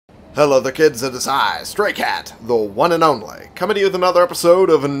Hello there kids, it is I, Stray Cat, the one and only, coming to you with another episode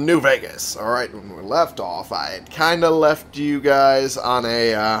of New Vegas. Alright, when we left off, I had kind of left you guys on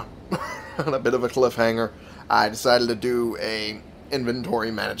a, on a bit of a cliffhanger. I decided to do a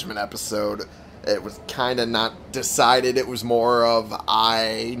inventory management episode. It was kind of not decided, it was more of,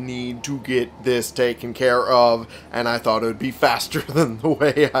 I need to get this taken care of, and I thought it would be faster than the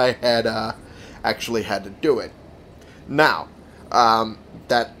way I had, actually had to do it. Now,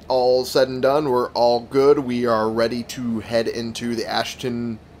 that all said and done, we're all good. We are ready to head into the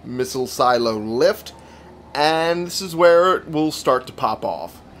Ashton missile silo lift, and this is where it will start to pop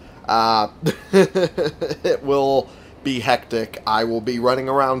off. It will be hectic. I will be running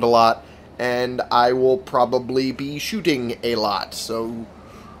around a lot, and I will probably be shooting a lot. So,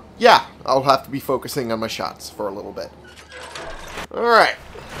 yeah, I'll have to be focusing on my shots for a little bit. Alright,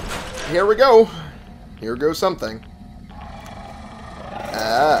 here we go. Here goes something.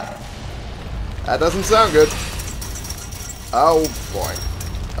 That doesn't sound good. Oh boy.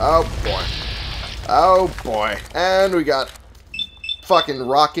 Oh boy. Oh boy. And we got fucking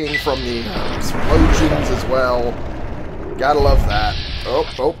rocking from the explosions as well. Gotta love that.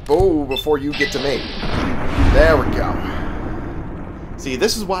 Oh, before you get to me. There we go. See,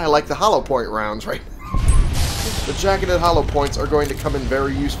 this is why I like the hollow point rounds, right? The jacketed hollow points are going to come in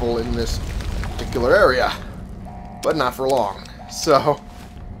very useful in this particular area. But not for long. So,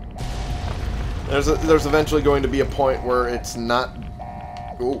 there's eventually going to be a point where it's not...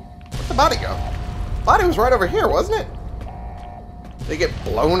 Ooh, where'd the body go? Body was right over here, wasn't it? Did they get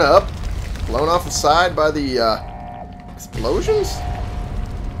blown up? Blown off the side by the, explosions?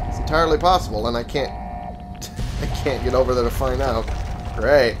 It's entirely possible, and I can't... I can't get over there to find out.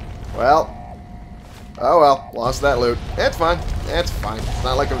 Great. Well... Oh well, lost that loot. It's fine. It's fine. It's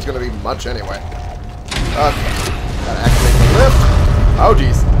not like it was going to be much anyway. Okay. Gotta activate the lift. Oh,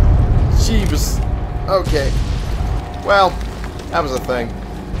 jeez. Jeebus. Okay. Well, that was a thing.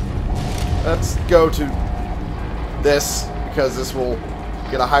 Let's go to this, because this will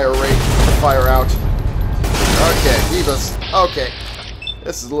get a higher rate to fire out. Okay, Jeebus. Okay.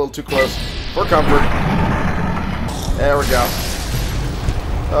 This is a little too close for comfort. There we go.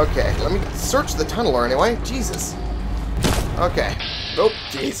 Okay, let me search the tunneler anyway. Jesus. Okay. Oh,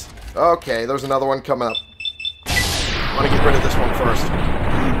 jeez. Okay, there's another one coming up. I want to get rid of this one first.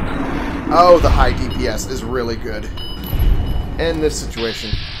 Oh, the high DPS is really good in this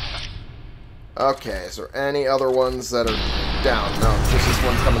situation. Okay, is there any other ones that are down? No, just this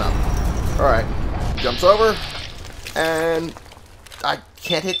one coming up. Alright, jumps over, and I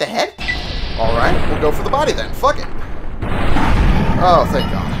can't hit the head? Alright, we'll go for the body then. Fuck it. Oh, thank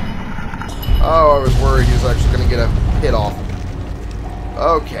God. Oh, I was worried he was actually going to get a hit off.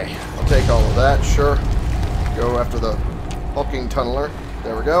 Okay, I'll take all of that, sure. Go after the hulking tunneler.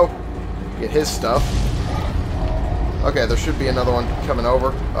 There we go. Get his stuff. Okay, there should be another one coming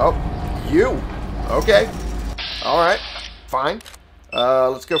over. Oh, you. Okay. Alright. Fine.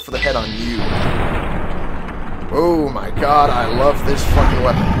 Let's go for the head on you. Oh my God, I love this fucking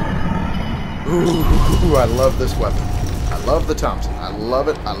weapon. Ooh, I love this weapon. I love the Thompson. I love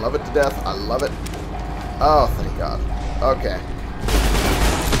it. I love it to death. I love it. Oh, thank God. Okay.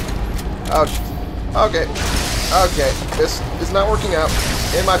 Oh, shit. Okay. Okay, this is not working out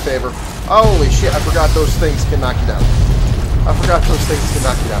in my favor. Holy shit, I forgot those things can knock you down. I forgot those things can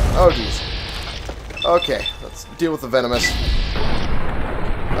knock you down. Oh, jeez. Okay, let's deal with the venomous.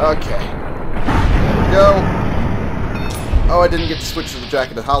 Okay. There we go. Oh, I didn't get to switch to the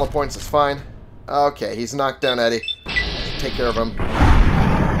jacketed hollow points. It's fine. Okay, he's knocked down Eddie. Take care of him.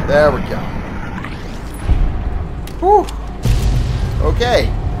 There we go. Whew. Okay.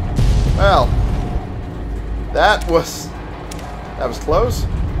 Well... That was close.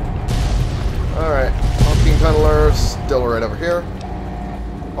 Alright. Hulking tunneler, still right over here.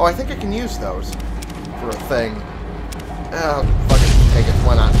 Oh, I think I can use those for a thing. Oh, fuck it. Take it.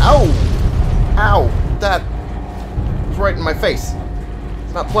 Why not? Ow! Ow! That was right in my face.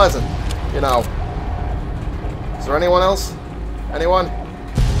 It's not pleasant, you know. Is there anyone else? Anyone?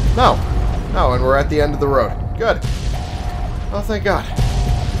 No. No, and we're at the end of the road. Good. Oh, thank God.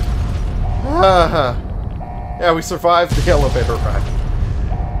 Yeah, we survived the elevator ride.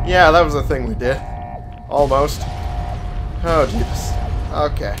 Yeah, that was the thing we did. Almost. Oh, Jesus.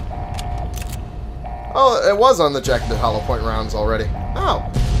 Okay. Oh, it was on the jacketed hollow point rounds already. Oh.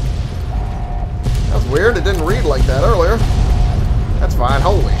 That was weird. It didn't read like that earlier. That's fine.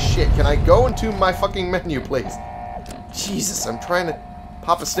 Holy shit. Can I go into my fucking menu, please? Jesus, I'm trying to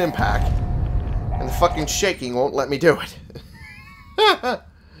pop a stim pack, and the fucking shaking won't let me do it.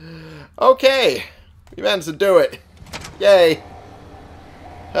 Okay. We managed to do it. Yay.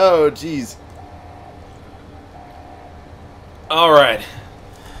 Oh, jeez. Alright.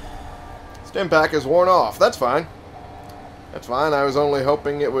 Stim pack is worn off. That's fine. That's fine. I was only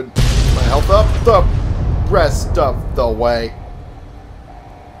hoping it would keep my health up the rest of the way.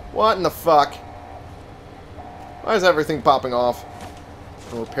 What in the fuck? Why is everything popping off?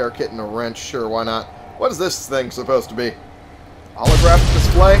 A repair kit and a wrench. Sure, why not? What is this thing supposed to be? Holographic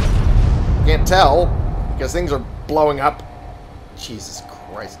display? Can't tell, because things are blowing up. Jesus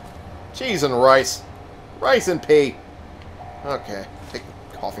Christ. Cheese and rice. Rice and pea. Okay, take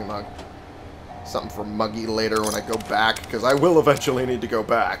the coffee mug. Something for Muggy later when I go back, because I will eventually need to go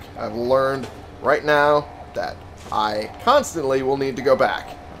back. I've learned right now that I constantly will need to go back.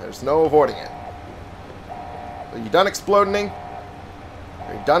 There's no avoiding it. Are you done exploding?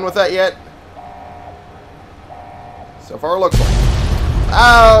 Are you done with that yet? So far, it looks like.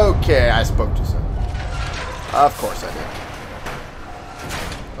 Okay, I spoke too soon. Of course I did.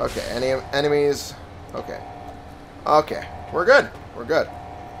 Okay, any enemies? Okay. Okay, we're good. We're good.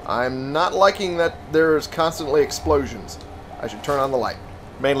 I'm not liking that there's constantly explosions. I should turn on the light.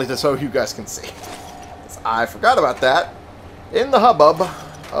 Mainly just so you guys can see. I forgot about that in the hubbub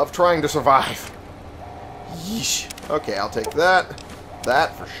of trying to survive. Yeesh. Okay, I'll take that.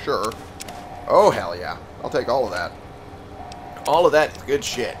 That for sure. Oh, hell yeah. I'll take all of that. All of that is good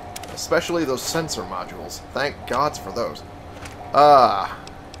shit. Especially those sensor modules. Thank gods for those.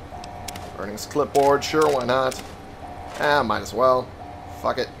 Earnings clipboard. Sure, why not? Might as well.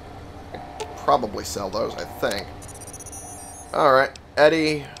 Fuck it. I could probably sell those, I think. Alright.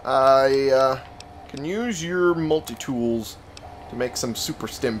 Eddie, I can use your multi-tools to make some super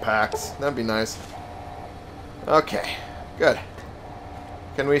stim packs. That'd be nice. Okay. Good.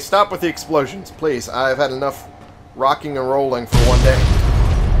 Can we stop with the explosions, please? I've had enough rocking and rolling for one day.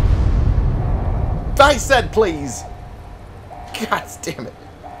 I said please! God damn it.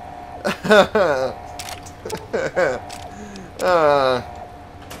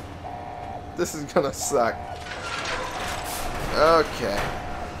 This is gonna suck. Okay.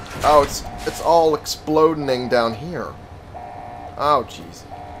 Oh, it's all exploding down here. Oh, jeez.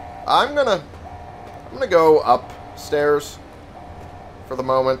 I'm gonna go upstairs for the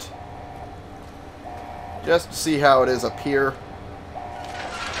moment, just to see how it is up here.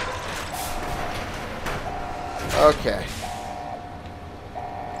 Okay.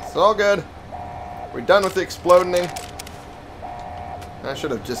 It's all good. We're done with the exploding. I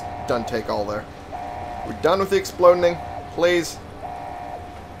should have just done take all there. We're done with the exploding. Please.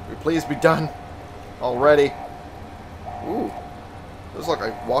 Will you please be done already? Ooh. Those look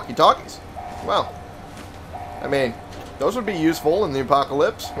like walkie-talkies. Well. I mean, those would be useful in the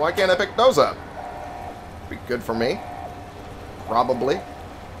apocalypse. Why can't I pick those up? Be good for me. Probably.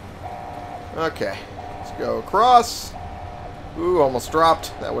 Okay. Let's go across. Ooh, almost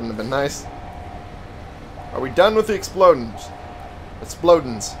dropped. That wouldn't have been nice. Are we done with the explodens?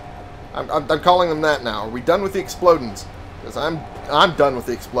 Explodens. I'm calling them that now. Are we done with the explodens? Because I'm done with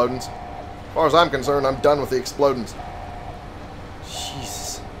the explodens. As far as I'm concerned, I'm done with the explodens.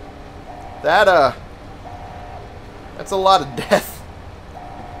 Jesus. That's a lot of death.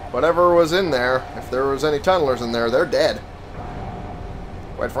 Whatever was in there, if there was any tunnelers in there, they're dead.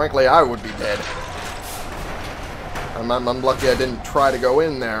 Quite frankly, I would be dead. I'm lucky I didn't try to go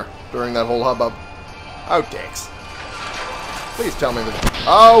in there during that whole hubbub. Outtakes. Please tell me that.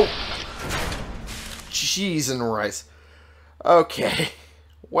 Oh! Cheese and rice. Okay.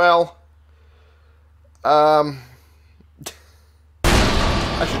 Well. I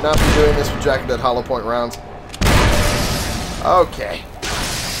should not be doing this with jacketed hollow point rounds. Okay.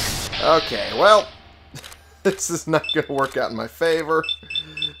 Okay, well. This is not going to work out in my favor.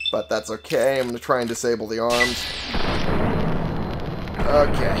 But that's okay. I'm going to try and disable the arms.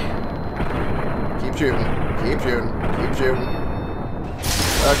 Okay. Keep shooting. Keep shooting. Keep shooting.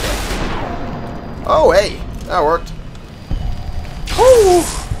 Okay. Oh, hey! That worked. Woo!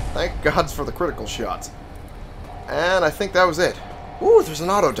 Thank gods for the critical shots. And I think that was it. Ooh, there's an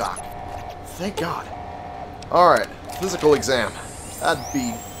auto dock. Thank God. Alright. Physical exam. That'd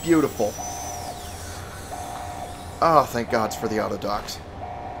be beautiful. Oh, thank gods for the auto docks.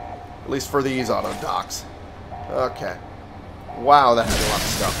 At least for these auto docks. Okay. Wow, that had a lot of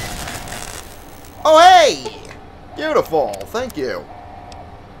stuff. Oh, hey! Beautiful. Thank you.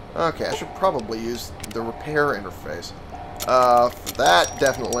 Okay, I should probably use the repair interface. For that,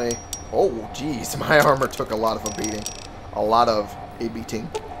 definitely. Oh, jeez, my armor took a lot of a beating. A lot of a beating.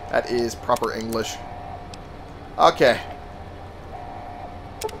 That is proper English. Okay.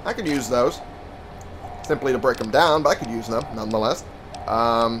 I could use those. Simply to break them down, but I could use them, nonetheless.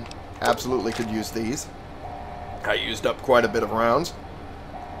 Absolutely could use these. I used up quite a bit of rounds.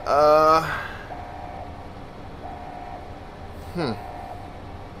 I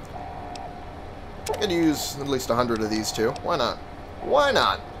could use at least 100 of these too. Why not? Why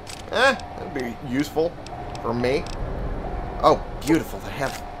not? That'd be useful for me. Oh, beautiful.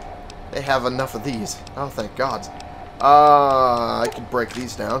 They have enough of these. Oh, thank God. I could break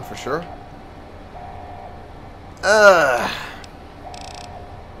these down for sure.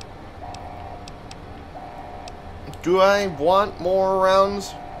 Do I want more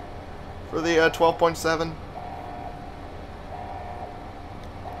rounds for the 12.7?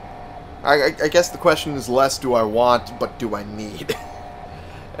 I guess the question is less do I want, but do I need?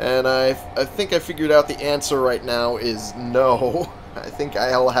 And I think I figured out the answer right now is no. I think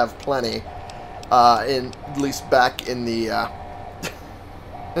I'll have plenty. At least back in the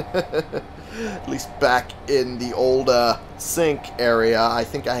at least back in the old sink area, I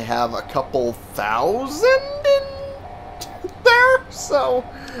think I have a couple thousand in there, so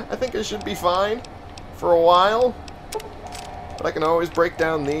I think I should be fine for a while. But I can always break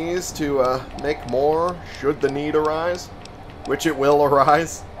down these to make more should the need arise, which it will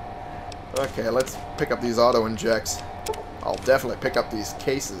arise. Okay, let's pick up these auto injects. I'll definitely pick up these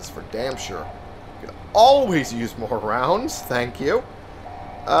cases for damn sure. Could always use more rounds, thank you.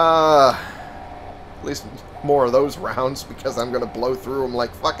 At least more of those rounds because I'm gonna blow through them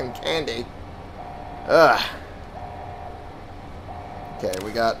like fucking candy. Okay,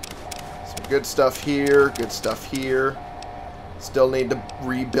 we got some good stuff here, good stuff here. Still need to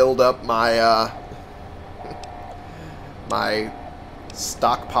rebuild up my my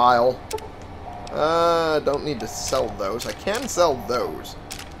stockpile. Don't need to sell those. I can sell those.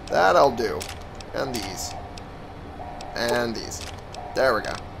 That I'll do. And these. And these. There we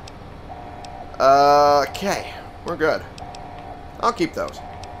go. Okay. We're good. I'll keep those.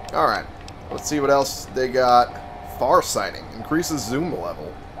 Alright. Let's see what else they got. Far sighting. Increases zoom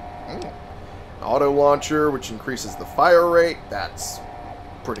level. Auto launcher, which increases the fire rate. That's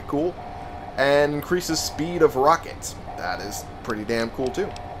pretty cool. And increases speed of rockets. That is pretty damn cool too.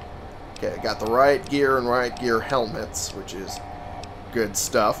 Okay, got the right gear and right gear helmets, which is good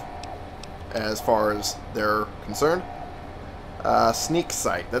stuff as far as they're concerned. Sneak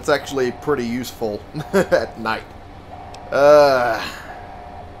sight. That's actually pretty useful at night.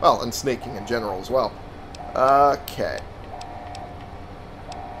 Well, and sneaking in general as well. Okay.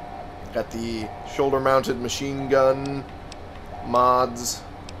 Got the shoulder-mounted machine gun mods.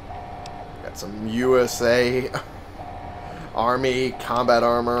 Got some USA Army combat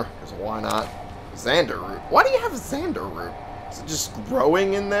armor, because why not? Xander root. Why do you have Xander root? Is it just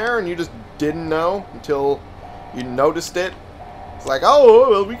growing in there and you just didn't know until you noticed it? It's like, oh,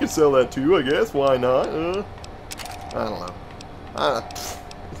 well, we could sell that too, I guess. Why not? I don't know.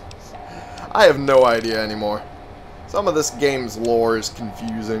 I have no idea anymore. Some of this game's lore is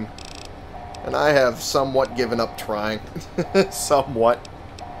confusing. And I have somewhat given up trying. Somewhat.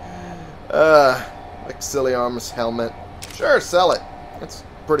 Auxiliarmus helmet. Sure, sell it. It's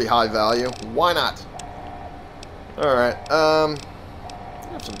pretty high value. Why not? Alright, I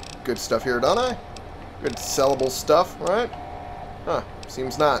have some good stuff here, don't I? Good sellable stuff, right? Huh,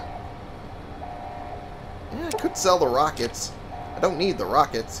 seems not. Yeah, I could sell the rockets. I don't need the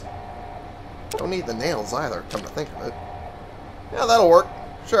rockets. Don't need the nails either, come to think of it. Yeah, that'll work.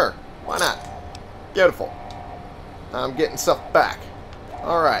 Sure, why not? Beautiful. I'm getting stuff back.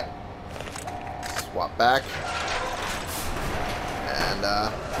 Alright. Swap back. And,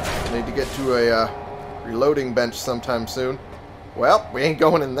 need to get to a reloading bench sometime soon. Well, we ain't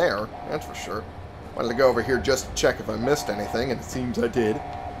going in there, that's for sure. Wanted to go over here just to check if I missed anything, and it seems I did.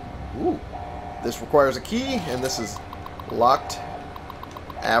 Ooh. This requires a key, and this is locked.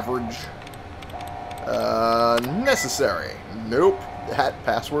 Average. Necessary. Nope. That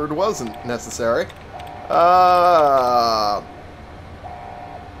password wasn't necessary.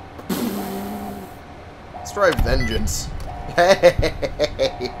 Let's try vengeance.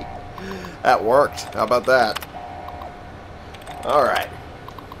 Hey! That worked. How about that? Alright.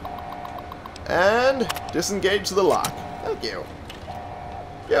 And disengage the lock. Thank you.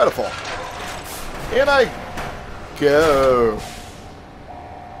 Beautiful. In I go.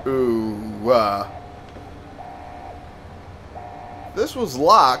 Ooh, this was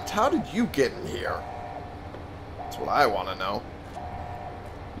locked. How did you get in here? That's what I want to know.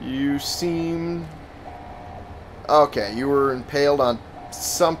 You seem... Okay, you were impaled on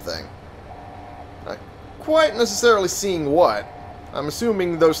something. Not quite necessarily seeing what. I'm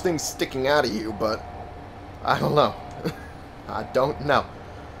assuming those things sticking out of you, but I don't know. I don't know.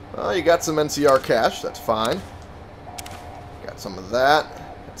 Well, you got some NCR cash. That's fine. Got some of that.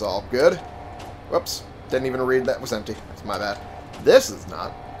 It's all good. Whoops. Didn't even read that was empty. That's my bad. This is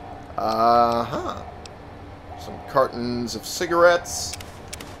not. Uh-huh. Some cartons of cigarettes.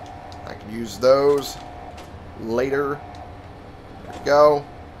 I can use those later. There we go.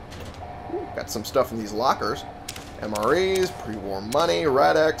 Ooh, got some stuff in these lockers. MREs, pre-war money,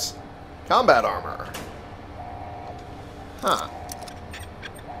 Radex, combat armor. Huh.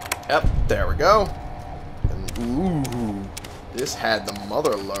 Yep, there we go. And, ooh, this had the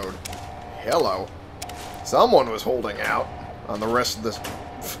mother load. Hello. Someone was holding out on the rest of this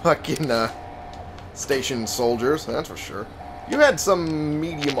fucking station soldiers, that's for sure. You had some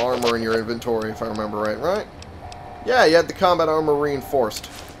medium armor in your inventory, if I remember right? Yeah, you had the combat armor reinforced.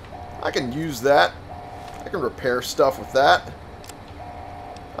 I can use that. I can repair stuff with that.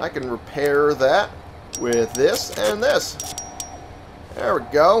 I can repair that with this and this. There we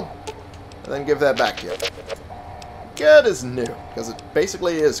go. And then give that back to you. Good as new, because it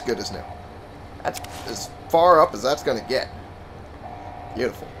basically is good as new. That's as far up as that's going to get.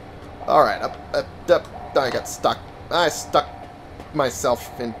 Beautiful. Alright, up. I got stuck. I stuck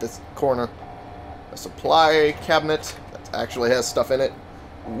myself in this corner. A supply cabinet that actually has stuff in it.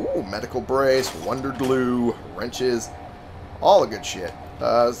 Ooh, medical brace, wonder glue, wrenches, all the good shit.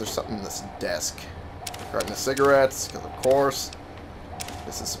 Is there something in this desk? Carton of cigarettes, because of course.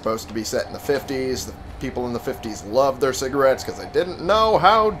 This is supposed to be set in the 50s. The people in the 50s loved their cigarettes because they didn't know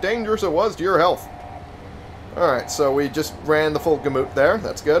how dangerous it was to your health. Alright, so we just ran the full gamut there.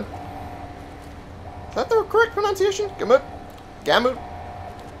 That's good. Is that the correct pronunciation? Gamut? Gamut?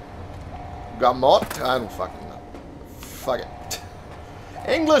 Gamot? I don't fucking know. Fuck it.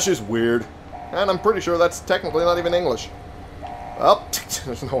 English is weird. And I'm pretty sure that's technically not even English. Well,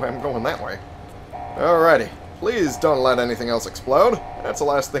 there's no way I'm going that way. Alrighty. Please don't let anything else explode. That's the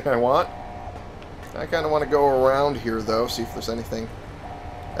last thing I want. I kind of want to go around here, though, see if there's anything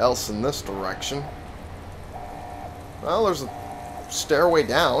else in this direction. Well, there's a stairway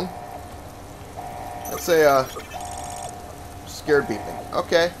down. Let's say, scared beeping.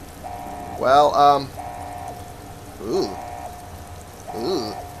 Okay. Well, ooh.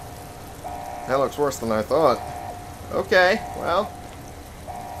 Ooh. That looks worse than I thought. Okay, well,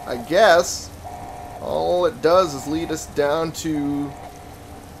 I guess all it does is lead us down to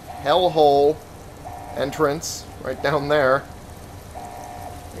Hellhole entrance, right down there.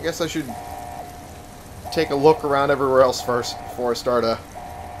 I guess I should take a look around everywhere else first before I start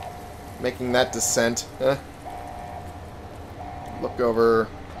making that descent. Look over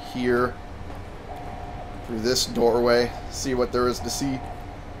here through this doorway, see what there is to see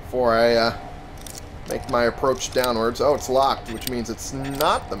before I make my approach downwards. Oh, it's locked, which means it's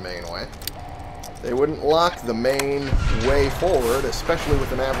not the main way. They wouldn't lock the main way forward, especially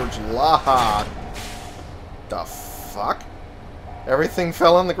with an average lock. The fuck? Everything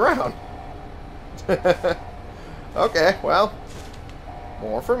fell on the ground. Okay, well,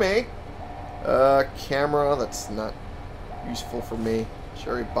 more for me. Camera, that's not useful for me.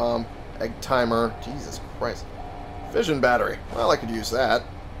 Cherry bomb, egg timer, Jesus Christ. Vision battery, well, I could use that.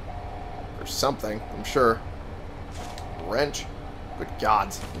 Or something, I'm sure. Wrench, good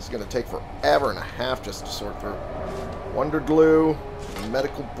gods, this is going to take forever and a half just to sort through. Wonder glue,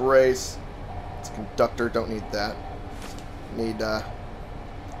 medical brace, it's a conductor, don't need that. Need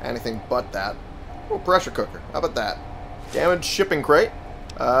anything but that. Oh, pressure cooker, how about that? Damaged shipping crate,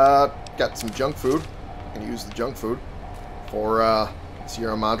 got some junk food. I can use the junk food for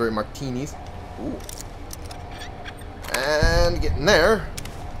Sierra Madre martinis. Ooh. And getting there.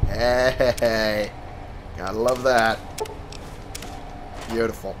 Hey, gotta love that.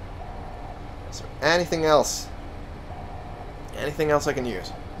 Beautiful. Is there anything else? Anything else I can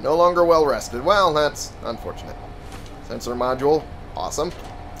use? No longer well rested. Well, that's unfortunate. Sensor module, awesome.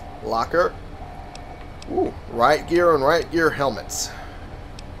 Locker. Ooh, right gear and right gear helmets.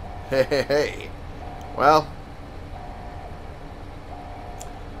 Hey. Well,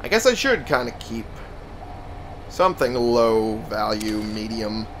 I guess I should kind of keep something low value,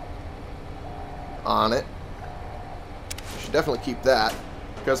 medium on it. I should definitely keep that,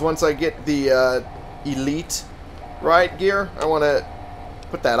 because once I get the elite ride gear, I want to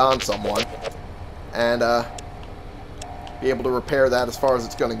put that on someone and be able to repair that as far as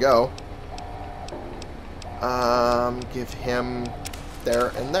it's going to go. Give him there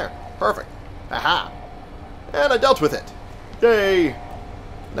and there. Perfect. Aha! And I dealt with it. Yay!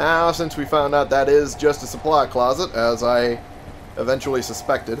 Now, since we found out that is just a supply closet, as I eventually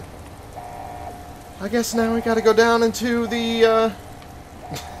suspected, I guess now we gotta go down into the,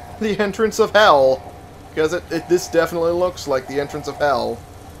 the entrance of hell. Because this definitely looks like the entrance of hell.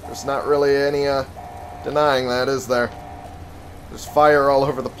 There's not really any, denying that, is there? There's fire all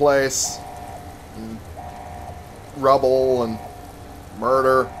over the place. And rubble and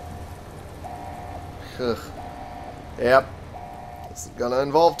murder. Ugh. Yep. This is gonna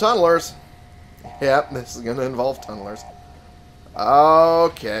involve tunnelers. Yep, this is gonna involve tunnelers.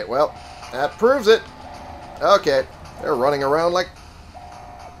 Okay, well, that proves it. Okay, they're running around like...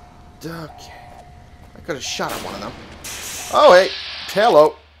 Okay. I could have shot at one of them. Oh, hey.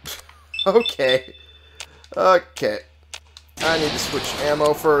 Hello. Okay. Okay. I need to switch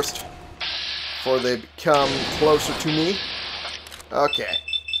ammo first before they become closer to me. Okay.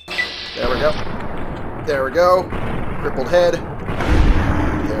 There we go. There we go. Crippled head.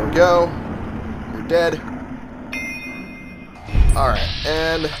 There we go. You're dead. Alright,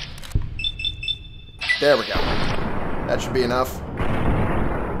 and... There we go. That should be enough.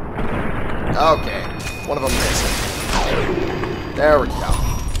 Okay. One of them missed. There we go.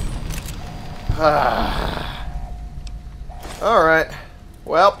 Alright.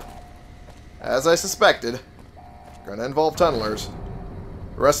 Well, as I suspected, gonna involve tunnelers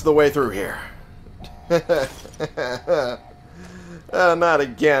the rest of the way through here. Not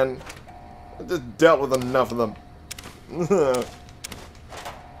again. I just dealt with enough of them.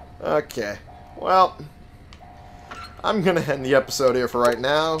 Okay. Well, I'm gonna end the episode here for right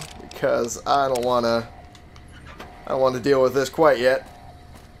now because I don't wanna deal with this quite yet.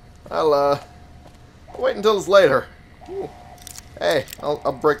 I'll wait until it's later. Ooh. Hey,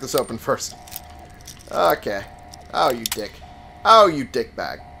 I'll break this open first. Okay. Oh, you dick. Oh, you dick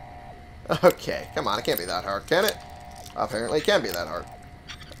bag. Okay, come on, it can't be that hard, can it? Apparently it can't be that hard.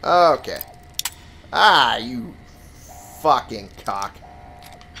 Okay. Ah, you fucking cock.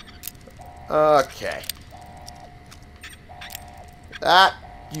 Okay. That,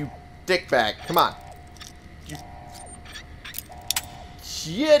 you dickbag. Come on. You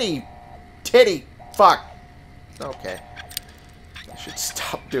shitty titty fuck. Okay. I should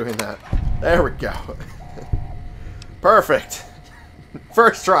stop doing that. There we go. Perfect.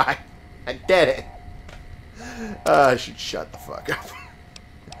 First try. I did it. I should shut the fuck up.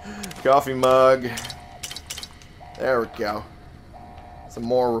 Coffee mug. There we go. Some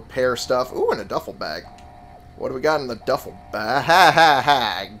more repair stuff. Ooh, and a duffel bag. What do we got in the duffel bag? Ha ha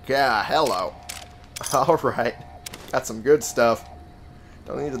ha. Yeah, hello. Alright. Got some good stuff.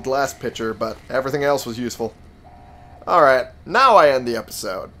 Don't need the glass pitcher, but everything else was useful. Alright, now I end the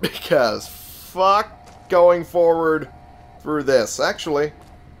episode. Because fuck going forward through this. Actually,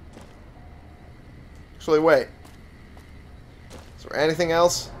 wait. Is there anything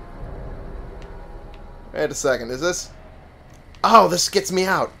else? Wait a second. Is this... Oh, this gets me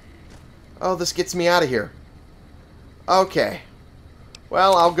out. Oh, this gets me out of here. Okay.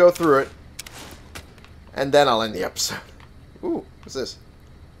 Well, I'll go through it. And then I'll end the episode. Ooh, what's this?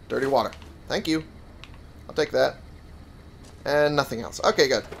 Dirty water. Thank you. I'll take that. And nothing else. Okay,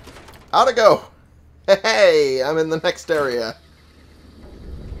 good. Out to go. Hey, I'm in the next area.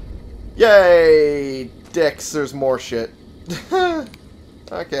 Yay! Dicks, there's more shit.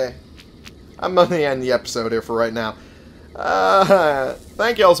 Okay. I'm going to end the episode here for right now.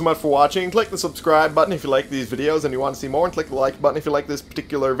 Thank you all so much for watching. Click the subscribe button if you like these videos and you want to see more, and click the like button if you like this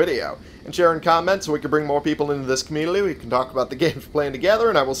particular video. And share and comment so we can bring more people into this community. We can talk about the games we're playing together,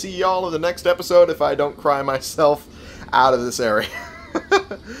 and I will see y'all in the next episode if I don't cry myself out of this area.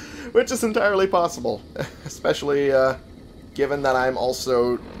 Which is entirely possible. Especially, given that I'm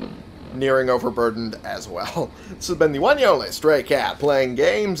also nearing overburdened as well. This has been the one and only Stray Cat, playing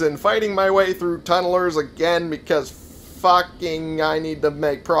games and fighting my way through tunnelers again because fucking I need to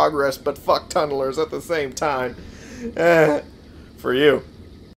make progress, but fuck tunnelers at the same time. For you.